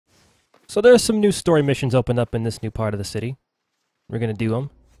So there's some new story missions opened up in this new part of the city. We're going to do them.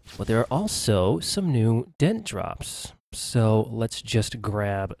 But there are also some new dent drops. So let's just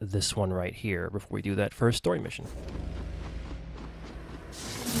grab this one right here before we do that first story mission.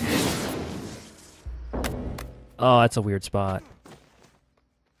 Oh, that's a weird spot.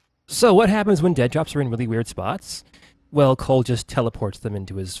 So what happens when dead drops are in really weird spots? Well, Cole just teleports them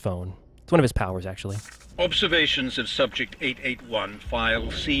into his phone. It's one of his powers, actually. Observations of Subject 881, File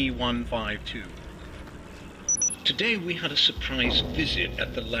C152. Today we had a surprise visit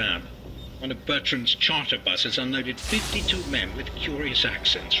at the lab. One of Bertrand's charter buses unloaded 52 men with curious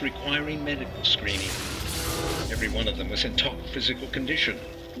accents requiring medical screening. Every one of them was in top physical condition.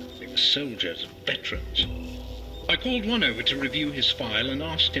 They were soldiers, veterans. I called one over to review his file and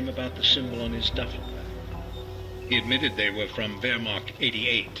asked him about the symbol on his duffel bag. He admitted they were from Wehrmacht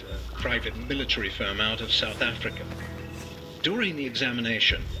 88, a private military firm out of South Africa. During the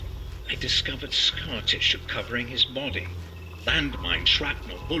examination, I discovered scar tissue covering his body. Landmines,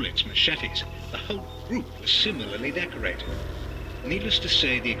 shrapnel, bullets, machetes. The whole group was similarly decorated. Needless to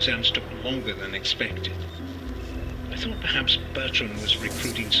say, the exams took longer than expected. I thought perhaps Bertrand was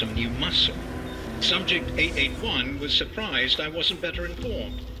recruiting some new muscle. Subject 881 was surprised I wasn't better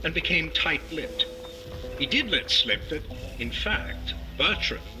informed and became tight-lipped. He did let slip that, in fact,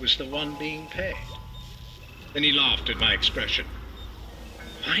 Bertrand was the one being paid. Then he laughed at my expression.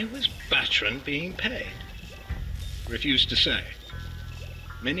 Why was Bertrand being paid? Refused to say.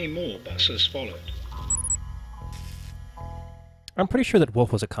 Many more buses followed. I'm pretty sure that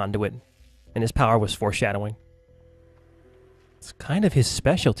Wolf was a conduit, and his power was foreshadowing. It's kind of his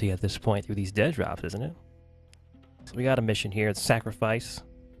specialty at this point through these dead drops, isn't it? So we got a mission here. It's sacrifice.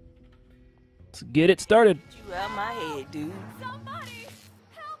 Let's get it started. You out my head, dude. Somebody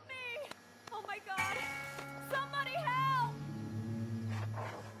help me! Oh my god! Somebody help!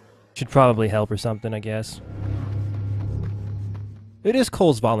 Should probably help or something, I guess. It is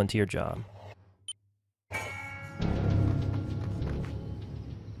Cole's volunteer job.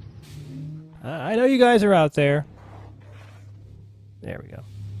 I know you guys are out there. There we go.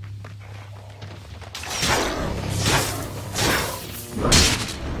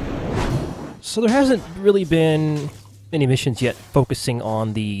 So there hasn't really been any missions yet focusing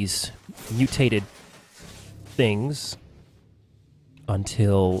on these mutated things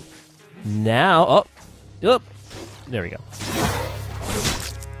until now. Oh, yep. There we go.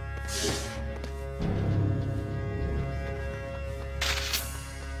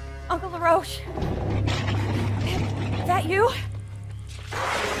 Uncle LaRoche! Is that you?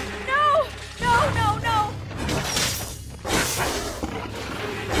 No! No, no, no!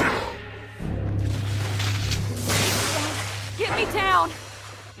 Get me down!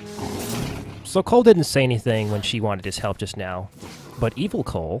 So Cole didn't say anything when she wanted his help just now, but evil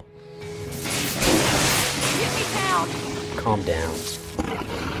Cole... Get me down! Calm down.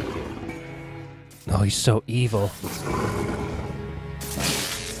 Oh, he's so evil.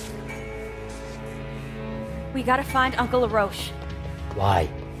 We gotta find Uncle LaRoche. Why?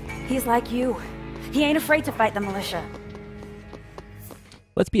 He's like you. He ain't afraid to fight the militia.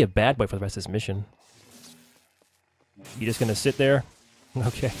 Let's be a bad boy for the rest of this mission. You just gonna sit there?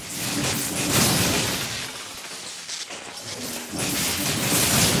 Okay.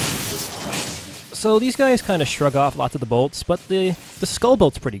 So these guys kind of shrug off lots of the bolts, but the skull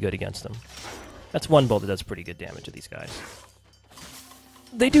bolt's pretty good against them. That's one bolt that does pretty good damage to these guys.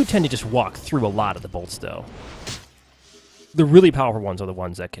 They do tend to just walk through a lot of the bolts, though. The really powerful ones are the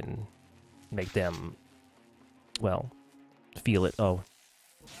ones that can make them, well, feel it. Oh.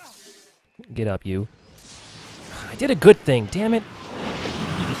 Get up, you. I did a good thing, damn it.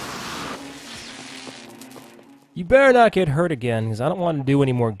 You better not get hurt again, because I don't want to do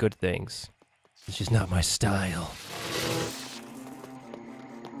any more good things. It's just not my style.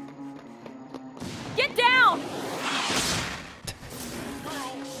 Get down!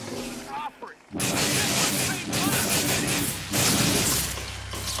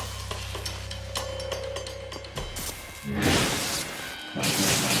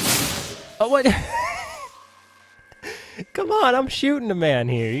 Oh, what? Come on, I'm shooting a man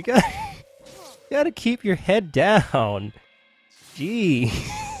here. You gotta keep your head down. Jeez.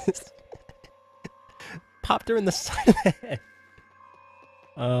 Popped her in the side of the head.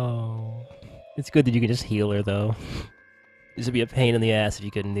 Oh. It's good that you can just heal her, though. This would be a pain in the ass if you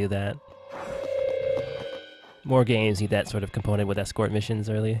couldn't do that. More games need that sort of component with escort missions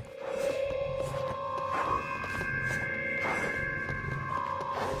early.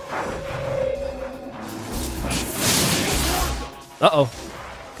 Uh-oh.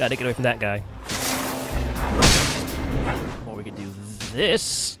 Gotta get away from that guy. Or we could do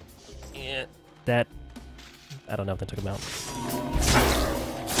this. Yeah, that... I don't know if that took him out.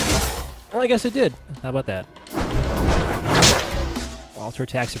 Well, I guess it did. How about that? Alter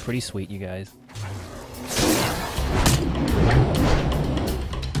attacks are pretty sweet, you guys.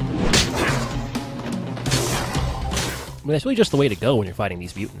 I mean, that's really just the way to go when you're fighting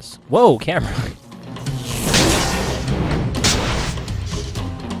these mutants. Whoa, camera!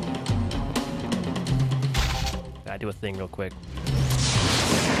 Gotta do a thing real quick.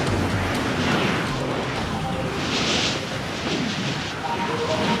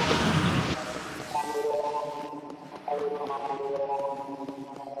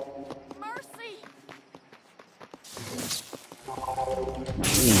 Mercy!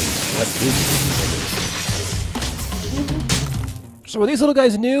 So are these little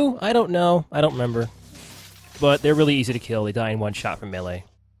guys new? I don't know. I don't remember. But they're really easy to kill. They die in one shot from melee.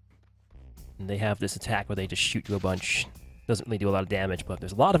 And they have this attack where they just shoot you a bunch. Doesn't really do a lot of damage, but if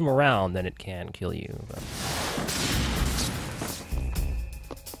there's a lot of them around, then it can kill you. But...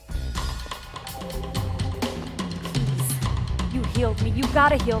 You healed me. You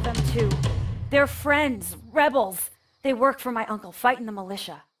gotta heal them too. They're friends, rebels. They work for my uncle, fighting the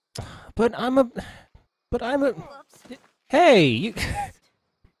militia. But I'm a... Hey, you...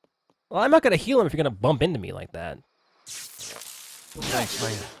 Well, I'm not gonna heal him if you're gonna bump into me like that. Thanks,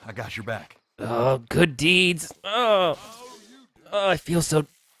 man. I got your back. Oh, good deeds. Oh, I feel so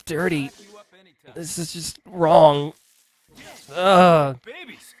dirty. This is just wrong.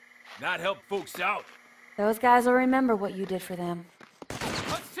 Babies, not help folks out. Those guys will remember what you did for them.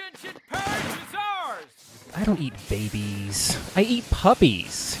 Attention, parents, is ours. I don't eat babies. I eat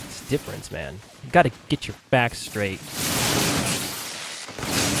puppies. It's a difference, man. You gotta get your facts straight.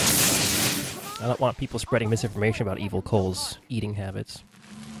 I don't want people spreading misinformation about Evil Cole's eating habits.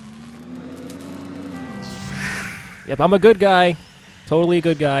 Yep, I'm a good guy. Totally a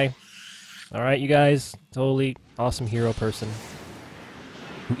good guy. Alright, you guys. Totally awesome hero person.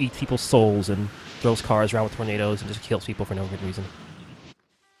 Who eats people's souls and throws cars around with tornadoes and just kills people for no good reason.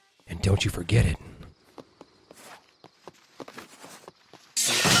 And don't you forget it.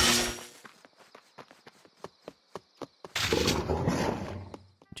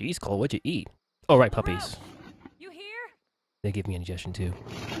 Jeez, Cole, what'd you eat? Oh, right, puppies. You hear? They give me indigestion, too.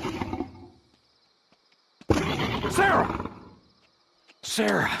 Sarah!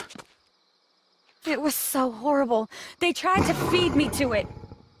 Sarah! It was so horrible. They tried to feed me to it.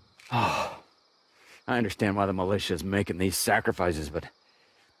 Oh, I understand why the militia is making these sacrifices, but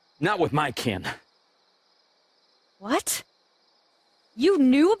not with my kin. What? You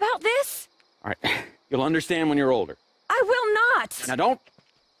knew about this? All right, you'll understand when you're older. I will not! Now don't...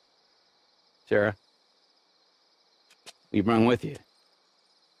 Sarah, you bring with you.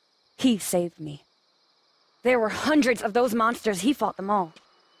 He saved me. There were hundreds of those monsters. He fought them all.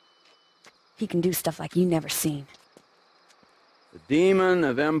 He can do stuff like you never seen. The demon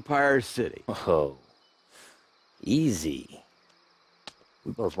of Empire City. Oh, easy.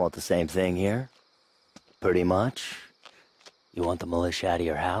 We both want the same thing here. Pretty much. You want the militia out of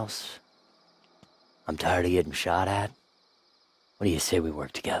your house? I'm tired of getting shot at. What do you say we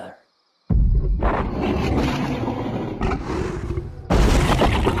work together?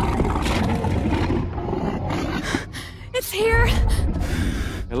 It's here!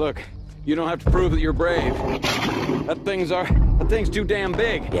 Hey, look, you don't have to prove that you're brave. That thing's too damn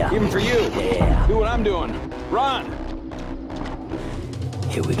big. Yeah. Even for you. Yeah. Do what I'm doing. Run!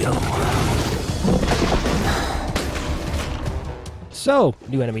 Here we go. So,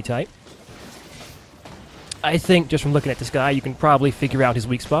 new enemy type. I think just from looking at this guy, you can probably figure out his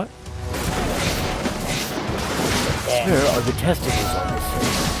weak spot. Where are the testicles on this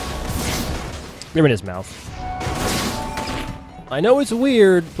thing? They're in his mouth. I know it's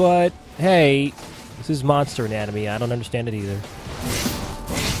weird, but hey, this is monster anatomy. I don't understand it either.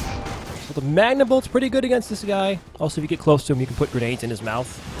 So the Magnum Bolt's pretty good against this guy. Also, if you get close to him, you can put grenades in his mouth.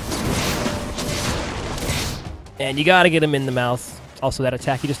 And you gotta get him in the mouth. Also, that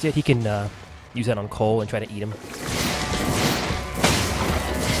attack he just did, he can use that on Cole and try to eat him.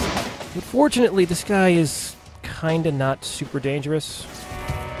 Unfortunately, this guy is kinda not super dangerous.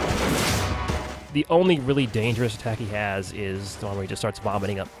 The only really dangerous attack he has is the one where he just starts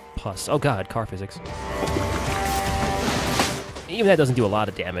vomiting up pus. Oh god, car physics. Even that doesn't do a lot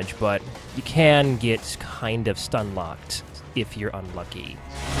of damage, but you can get kind of stun-locked if you're unlucky.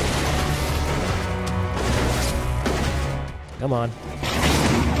 Come on.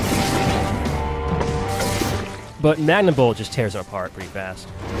 But Magnum Bolt just tears him apart pretty fast.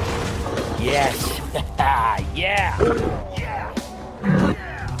 Yes! Yeah!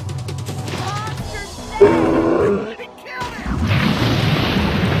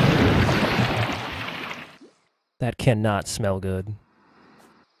 That cannot smell good.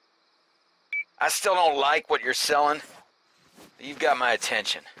 I still don't like what you're selling. You've got my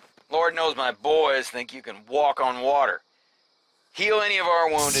attention. Lord knows my boys think you can walk on water. Heal any of our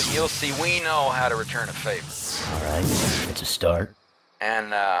wounded, and you'll see we know how to return a favor. All right, it's a start.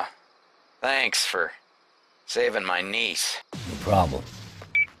 And, thanks for saving my niece. No problem.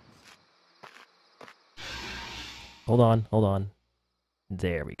 Hold on.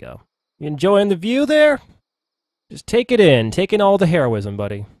 There we go. You enjoying the view there? Just take it in. Take in all the heroism,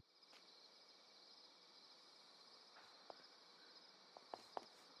 buddy.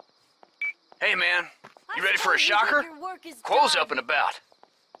 Hey, man. You ready for a shocker? Chloe's up and about.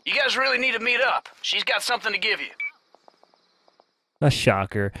 You guys really need to meet up. She's got something to give you. A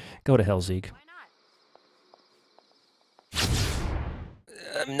shocker. Go to hell, Zeke.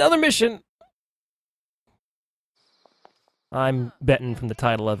 Another mission. I'm betting from the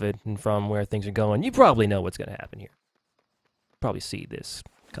title of it and from where things are going, you probably know what's going to happen here. Probably see this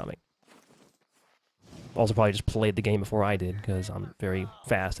coming. Also probably just played the game before I did, because I'm very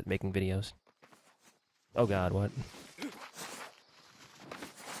fast at making videos. Oh god, what?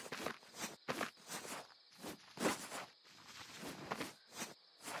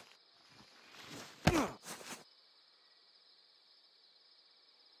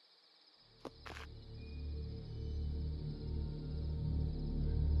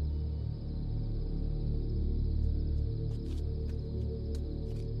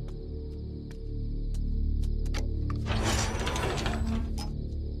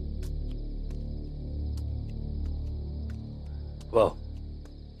 Whoa.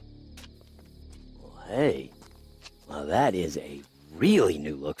 Well, hey. Well, that is a really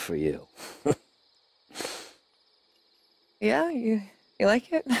new look for you. Yeah, you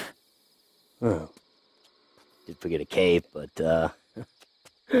like it? Oh. Did forget a cape, but,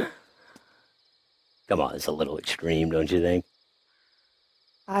 come on, it's a little extreme, don't you think?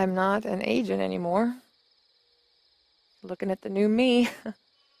 I'm not an agent anymore. Looking at the new me.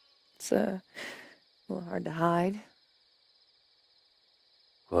 It's a little hard to hide.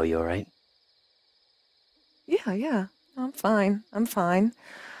 Well, you alright? Yeah. I'm fine.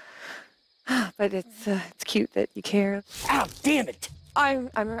 But it's cute that you care. Ow, damn it! I'm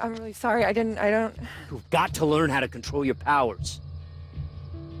really sorry. I don't. You've got to learn how to control your powers.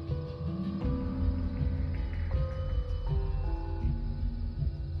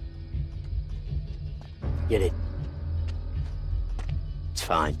 Get it? It's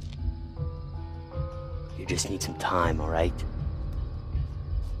fine. You just need some time, alright?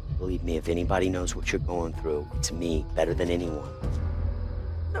 Believe me, if anybody knows what you're going through, it's me, better than anyone.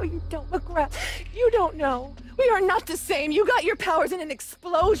 No, you don't, McGrath. You don't know. We are not the same. You got your powers in an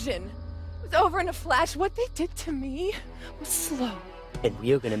explosion. It was over in a flash. What they did to me was slow. And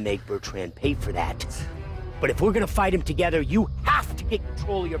we are gonna make Bertrand pay for that. But if we're gonna fight him together, you have to get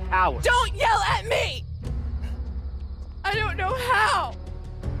control of your powers. Don't yell at me! I don't know how.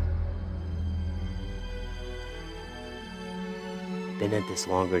 I've been at this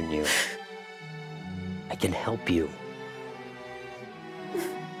longer than you. I can help you.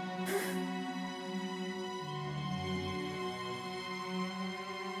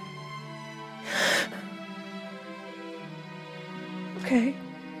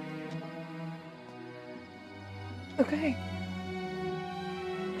 Okay.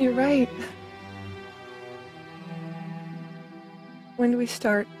 You're right. When do we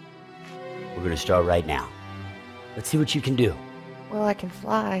start? We're gonna start right now. Let's see what you can do. Well, I can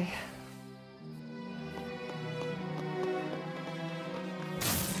fly.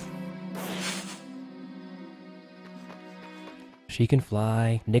 She can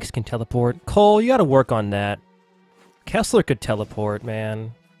fly. Nix can teleport. Cole, you gotta work on that. Kessler could teleport,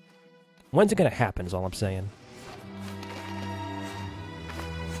 man. When's it gonna happen is all I'm saying.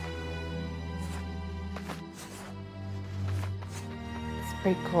 It's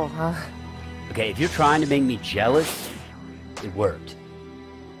pretty cool, huh? Okay, if you're trying to make me jealous, it worked.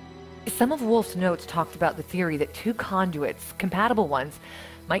 Some of Wolf's notes talked about the theory that two conduits, compatible ones,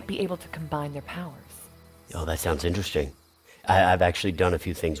 might be able to combine their powers. Oh, that sounds interesting. I've actually done a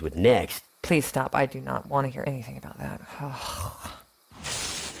few things with Nix. Please stop. I do not want to hear anything about that.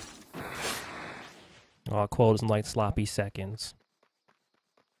 Oh, Cole doesn't like sloppy seconds.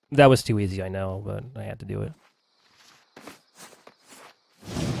 That was too easy, I know, but I had to do it.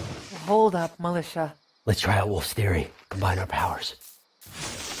 Hold up, militia. Let's try out Wolf's theory. Combine our powers.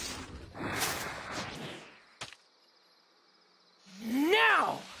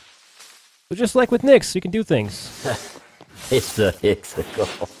 Now! So just like with Nix, you can do things. It's a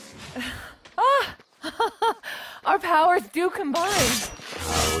goal. Our powers do combine.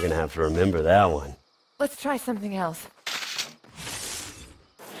 We're gonna have to remember that one. Let's try something else.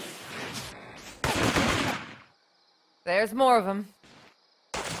 There's more of them.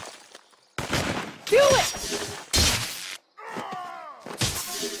 Do it!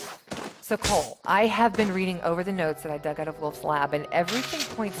 So Cole, I have been reading over the notes that I dug out of Wolf's lab, and everything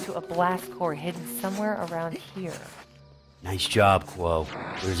points to a blast core hidden somewhere around here. Nice job, Quo.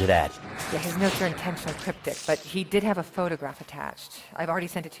 Where's it at? Yeah, his notes are intentionally cryptic, but he did have a photograph attached. I've already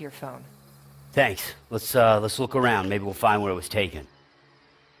sent it to your phone. Thanks. Let's look around. Maybe we'll find where it was taken.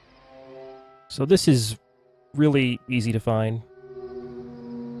 So this is really easy to find.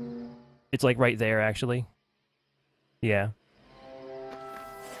 It's like right there, actually. Yeah.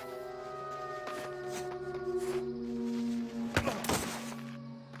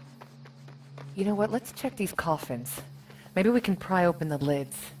 You know what? Let's check these coffins. Maybe we can pry open the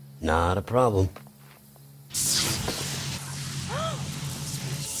lids. Not a problem.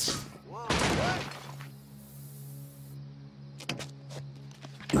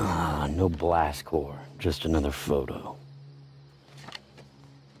 No blast core. Just another photo.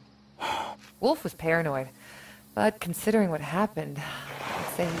 Wolf was paranoid, but considering what happened,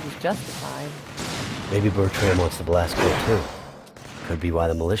 I'd say he was justified. Maybe Bertram wants the blast core too. Could be why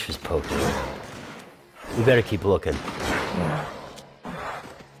the militia's poking around. We better keep looking. Yeah.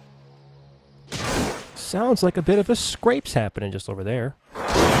 Sounds like a bit of a scrapes happening just over there.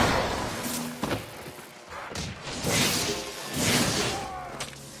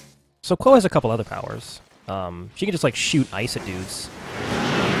 So Quo has a couple other powers. She can just like shoot ice at dudes.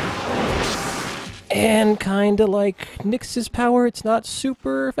 And kinda like Nyx's power, it's not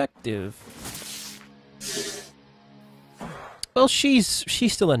super effective. Well, she's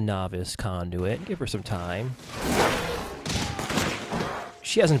still a novice conduit. Give her some time.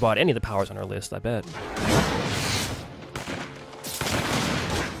 She hasn't bought any of the powers on her list, I bet.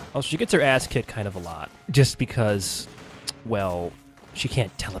 Also, she gets her ass kicked kind of a lot. Just because, well, she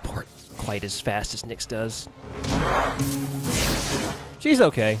can't teleport quite as fast as Nyx does. She's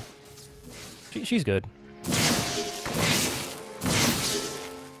okay. She's good.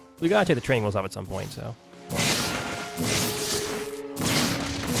 We gotta take the training wheels off at some point, so...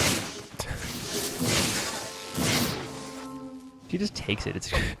 She just takes it.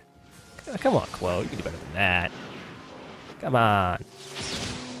 It's come on, Quo. You can do better than that. Come on.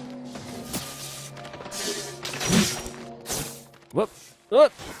 Whoop.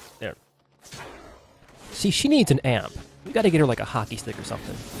 Whoop. There. See, she needs an amp. We gotta get her like a hockey stick or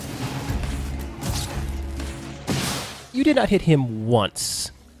something. You did not hit him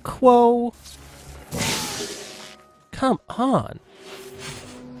once. Quo. Come on.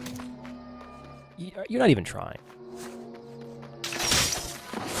 You're not even trying.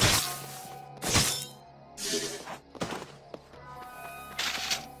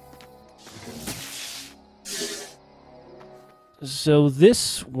 So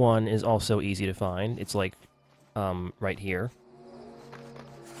this one is also easy to find. It's like, right here.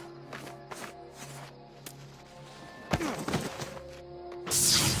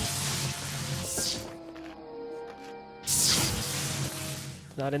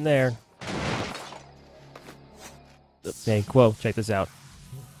 Not in there. Hey, Quo, check this out.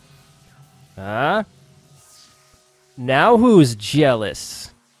 Ah? Now who's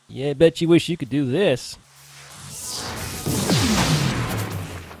jealous? Yeah, bet you wish you could do this.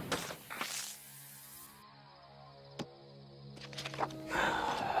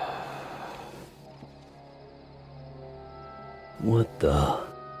 What the...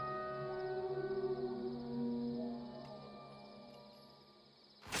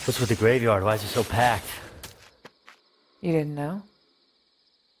 What's with the graveyard? Why is it so packed? You didn't know?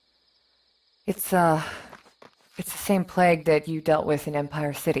 It's the same plague that you dealt with in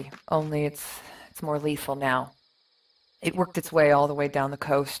Empire City, only it's more lethal now. It worked its way all the way down the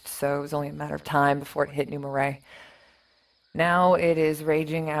coast, so it was only a matter of time before it hit New Marais. Now it is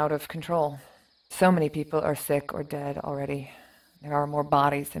raging out of control. So many people are sick or dead already. There are more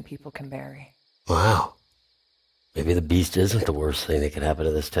bodies than people can bury. Wow. Maybe the beast isn't the worst thing that could happen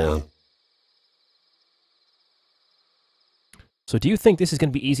to this town. So do you think this is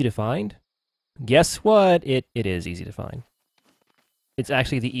going to be easy to find? Guess what? It is easy to find. It's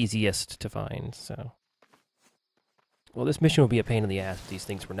actually the easiest to find, so... Well, this mission would be a pain in the ass if these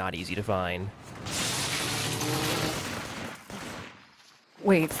things were not easy to find.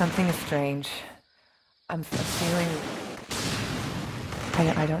 Wait, something is strange. I'm feeling...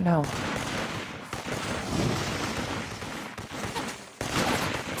 I don't know.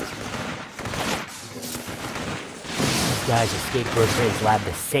 These guys escaped Bertram's lab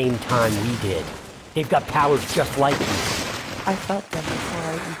the same time we did. They've got powers just like you. I felt them before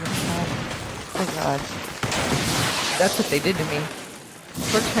I even saw them. Oh god. That's what they did to me.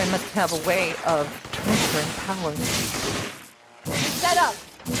 Bertrand must have a way of transferring powers. Set up!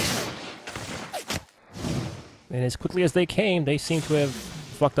 And as quickly as they came, they seem to have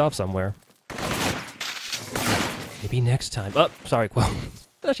fucked off somewhere. Maybe next time. Oh, sorry, Quo.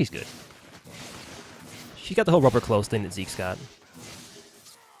 No, she's good. She got the whole rubber clothes thing that Zeke's got.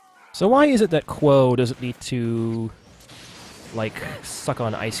 So why is it that Quo doesn't need to, like, suck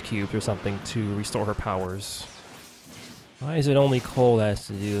on ice cubes or something to restore her powers? Why is it only Cole that has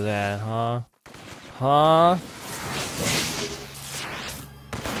to do that, huh? Huh?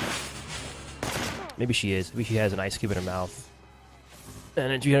 Maybe she is. Maybe she has an ice cube in her mouth.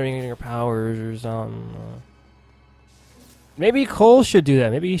 And it's generating her powers or something. Maybe Cole should do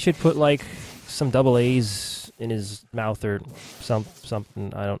that. Maybe he should put, like, some double A's in his mouth or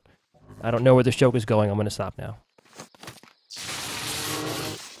something. I don't know where this joke is going. I'm gonna stop now.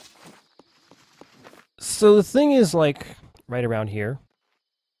 So the thing is, like, right around here.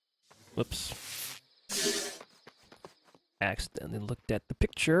 Whoops. Accidentally looked at the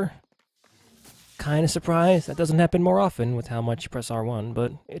picture. Kind of surprised. That doesn't happen more often with how much you press R1,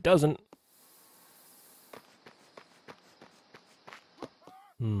 but it doesn't.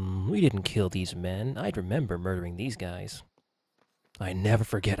 We didn't kill these men. I'd remember murdering these guys. I never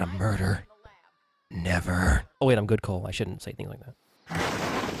forget a murder. Never. Oh wait, I'm good, Cole. I shouldn't say things like that.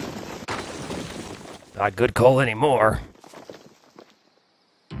 Not good, Cole, anymore.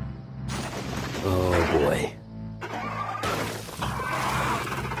 Oh boy.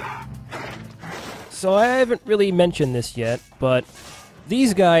 So I haven't really mentioned this yet, but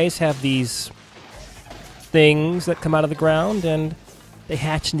these guys have these things that come out of the ground, and they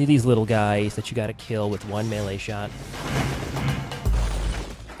hatch into these little guys that you gotta kill with one melee shot.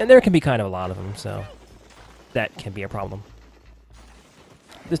 And there can be kind of a lot of them, so that can be a problem.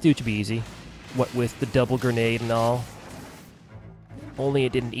 This dude should be easy. What with the double grenade and all. Only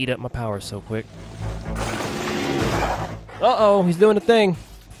it didn't eat up my powers so quick. Uh-oh, he's doing a thing.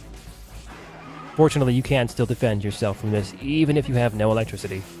 Fortunately, you can still defend yourself from this, even if you have no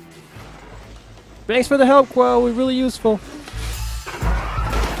electricity. Thanks for the help, Quo. We're really useful.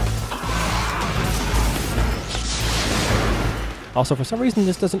 Also, for some reason,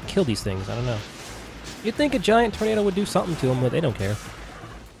 this doesn't kill these things. I don't know. You'd think a giant tornado would do something to them, but they don't care.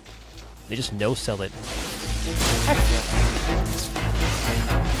 They just no-sell it.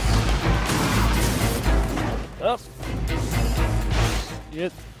 Oh.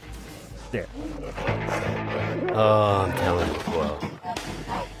 Yep. There. Oh, I'm telling you, Quo.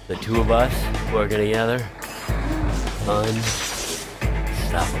 The two of us working together,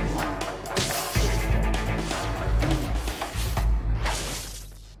 unstoppable.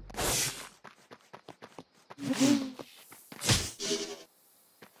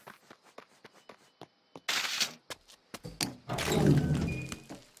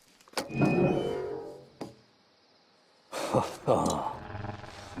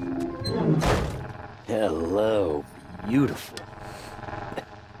 Hello, beautiful.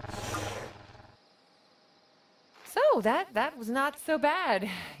 So, that was not so bad.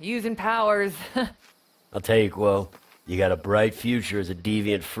 Using powers. I'll tell you, Quo, you got a bright future as a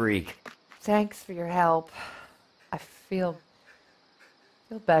deviant freak. Thanks for your help. I feel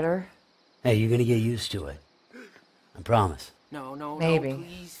better. Hey, you're gonna get used to it. I promise. No, Maybe.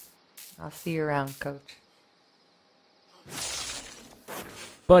 please. I'll see you around, Coach.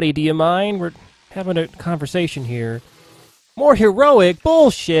 Buddy, do you mind? We're having a conversation here. More heroic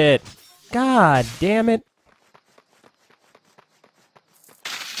bullshit! God damn it.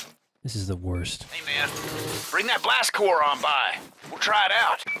 This is the worst. Hey, man, bring that blast core on by. We'll try it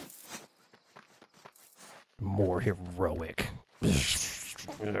out. More heroic. I'm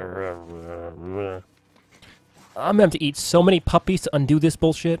gonna have to eat so many puppies to undo this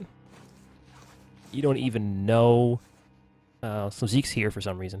bullshit. You don't even know. So Zeke's here for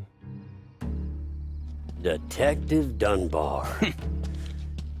some reason. Detective Dunbar.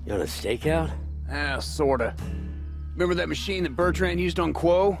 You on a stakeout? Sorta. Remember that machine that Bertrand used on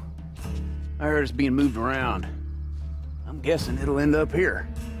Quo? I heard it's being moved around. I'm guessing it'll end up here.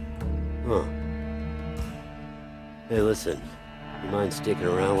 Huh. Hey, listen. You mind sticking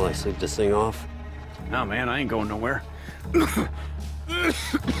around while I sleep this thing off? No, man, I ain't going nowhere. You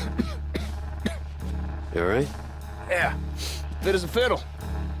alright? Yeah, fit as a fiddle.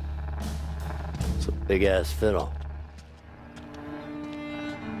 It's a big-ass fiddle.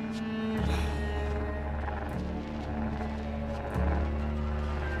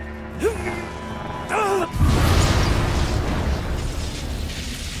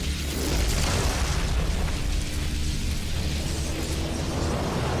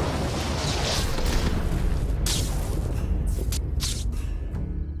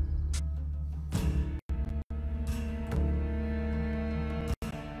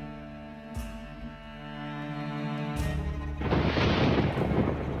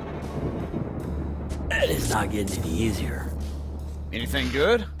 It's not getting any easier. Anything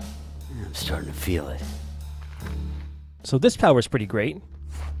good? I'm starting to feel it. So this power is pretty great.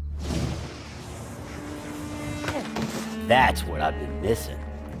 That's what I've been missing.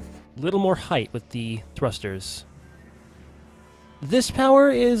 Little more height with the thrusters. This power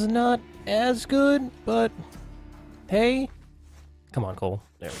is not as good, but hey. Come on, Cole.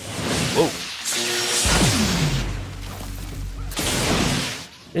 There we go. Whoa.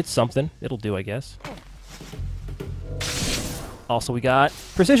 It's something. It'll do, I guess. Also, we got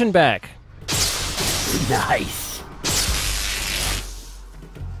precision back. Nice.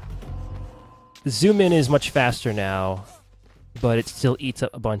 The zoom in is much faster now, but it still eats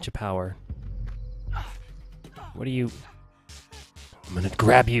up a bunch of power. What are you... I'm gonna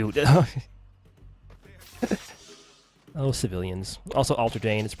grab you. Oh, civilians. Also, Ultra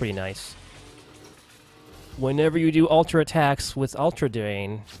Drain is pretty nice. Whenever you do Ultra attacks with Ultra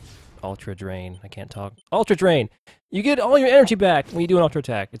Drain, I can't talk. Ultra Drain, you get all your energy back when you do an Ultra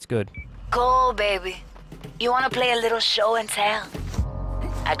attack. It's good. Cool, baby. You wanna play a little show and tell?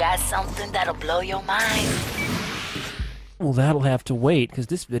 I got something that'll blow your mind. Well, that'll have to wait, because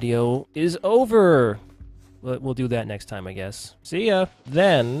this video is over. But we'll do that next time, I guess. See ya.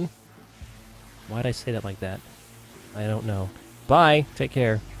 Then... Why'd I say that like that? I don't know. Bye. Take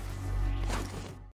care.